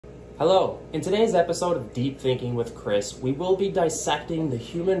Hello, in today's episode of Deep Thinking with Chris, we will be dissecting the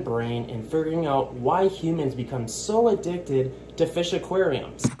human brain and figuring out why humans become so addicted to fish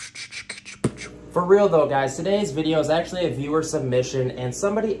aquariums. For real though guys, today's video is actually a viewer submission and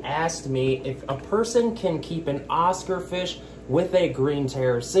somebody asked me if a person can keep an Oscar fish with a green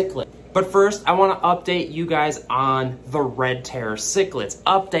terror cichlid. But first, I want to update you guys on the red terror cichlids.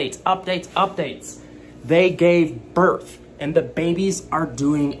 Updates. They gave birth. And the babies are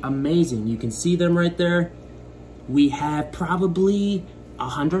doing amazing. You can see them right there. We have probably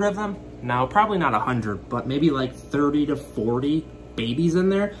 100 of them. Now, probably not 100, but maybe like 30 to 40 babies in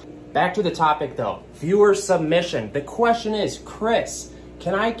there. Back to the topic though, viewer submission. The question is, Chris,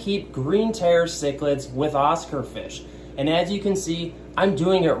 can I keep green terror cichlids with Oscar fish? And as you can see, I'm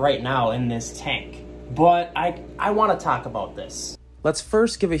doing it right now in this tank. But I want to talk about this. Let's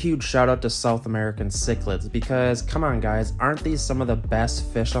first give a huge shout out to South American cichlids because, come on guys, aren't these some of the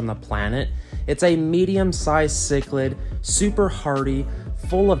best fish on the planet? It's a medium-sized cichlid, super hardy,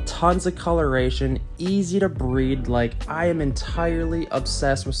 full of tons of coloration, easy to breed. Like, I am entirely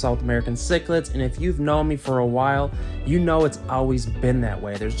obsessed with South American cichlids, and if you've known me for a while, you know it's always been that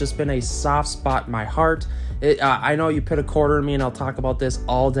way. There's just been a soft spot in my heart. I know you put a quarter in me and I'll talk about this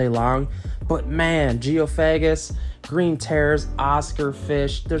all day long, but man, Geophagus, green terrors, Oscar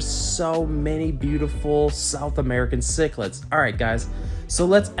fish, there's so many beautiful South American cichlids. All right, guys, so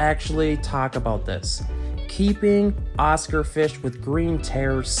let's actually talk about this. Keeping Oscar fish with green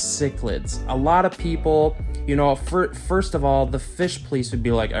terror cichlids. A lot of people, you know, first of all, the fish police would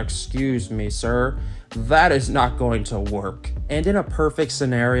be like, excuse me, sir, that is not going to work. And in a perfect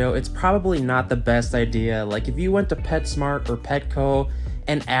scenario, it's probably not the best idea. Like if you went to PetSmart or Petco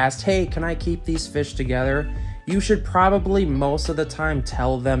and asked, hey, can I keep these fish together? You should probably most of the time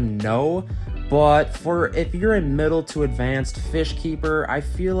tell them no, but if you're a middle to advanced fish keeper, I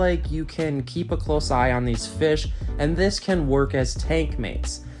feel like you can keep a close eye on these fish, and this can work as tank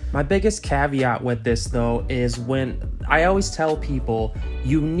mates. My biggest caveat with this though is when I always tell people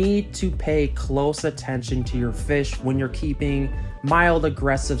you need to pay close attention to your fish when you're keeping mild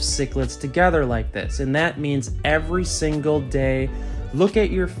aggressive cichlids together like this, and that means every single day look at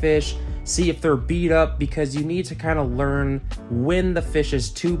your fish, see if they're beat up, because you need to kind of learn when the fish is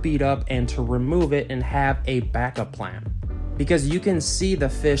too beat up and to remove it and have a backup plan. Because you can see the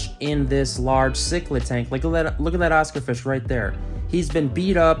fish in this large cichlid tank. Like look at that Oscar fish right there. He's been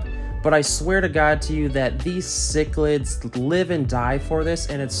beat up, but I swear to God to you that these cichlids live and die for this,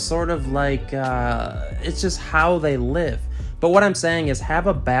 and it's sort of like, it's just how they live. But what I'm saying is have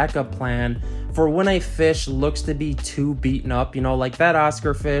a backup plan for when a fish looks to be too beaten up, you know, like that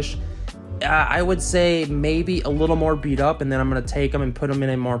Oscar fish. I would say maybe a little more beat up, and then I'm going to take them and put them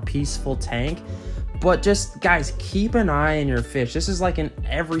in a more peaceful tank. But just, guys, keep an eye on your fish. This is like an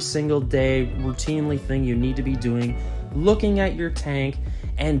every single day routinely thing you need to be doing. Looking at your tank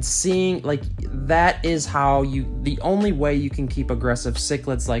and seeing, like, that is how the only way you can keep aggressive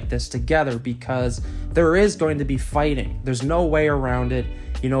cichlids like this together, because there is going to be fighting. There's no way around it.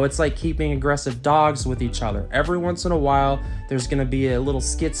 You know, it's like keeping aggressive dogs with each other. Every once in a while, there's going to be a little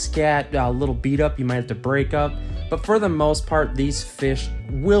skit-scat, a little beat up. You might have to break up. But for the most part, these fish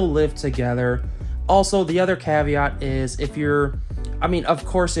will live together. Also, the other caveat is of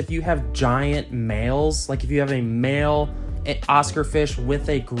course, if you have giant males, like if you have a male Oscar fish with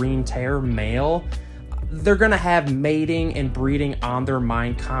a green terror male, they're going to have mating and breeding on their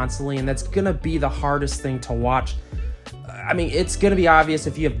mind constantly, and that's going to be the hardest thing to watch. I mean, it's going to be obvious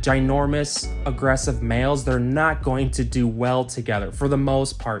if you have ginormous aggressive males, they're not going to do well together for the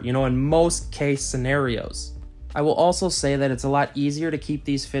most part, you know, in most case scenarios. I will also say that it's a lot easier to keep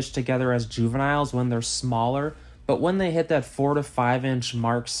these fish together as juveniles when they're smaller, but when they hit that 4 to 5 inch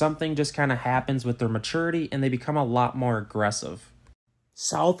mark, something just kind of happens with their maturity and they become a lot more aggressive.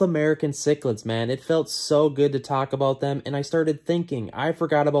 South American cichlids, man, it felt so good to talk about them, and I started thinking, I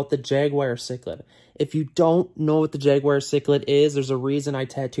forgot about the jaguar cichlid. If you don't know what the jaguar cichlid is, there's a reason I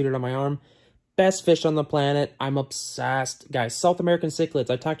tattooed it on my arm. Best fish on the planet. I'm obsessed. Guys, South American cichlids.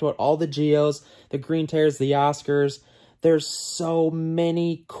 I talked about all the geos, the green terrors, the Oscars. There's so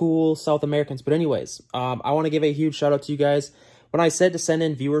many cool South Americans. But anyways, I want to give a huge shout out to you guys. When I said to send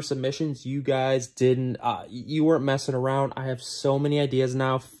in viewer submissions, you guys didn't, you weren't messing around. I have so many ideas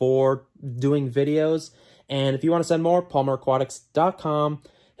now for doing videos. And if you want to send more, palmeraquatics.com.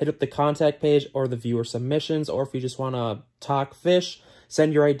 Hit up the contact page or the viewer submissions. Or if you just want to talk fish,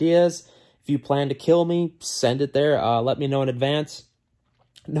 send your ideas. If you plan to kill me, send it there. Let me know in advance.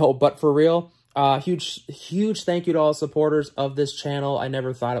 No, but for real, huge thank you to all supporters of this channel. I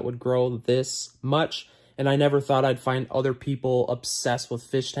never thought it would grow this much. and I never thought I'd find other people obsessed with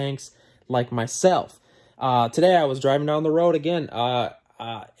fish tanks like myself. Today I was driving down the road again,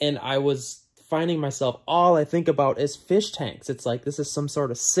 and I was finding myself, all I think about is fish tanks. It's like this is some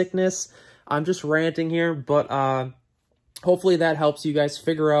sort of sickness. I'm just ranting here, but hopefully that helps you guys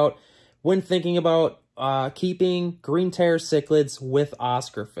figure out when thinking about keeping green tear cichlids with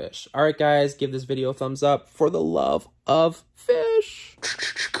Oscar fish. All right, guys, give this video a thumbs up for the love of fish.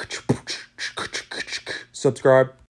 Subscribe.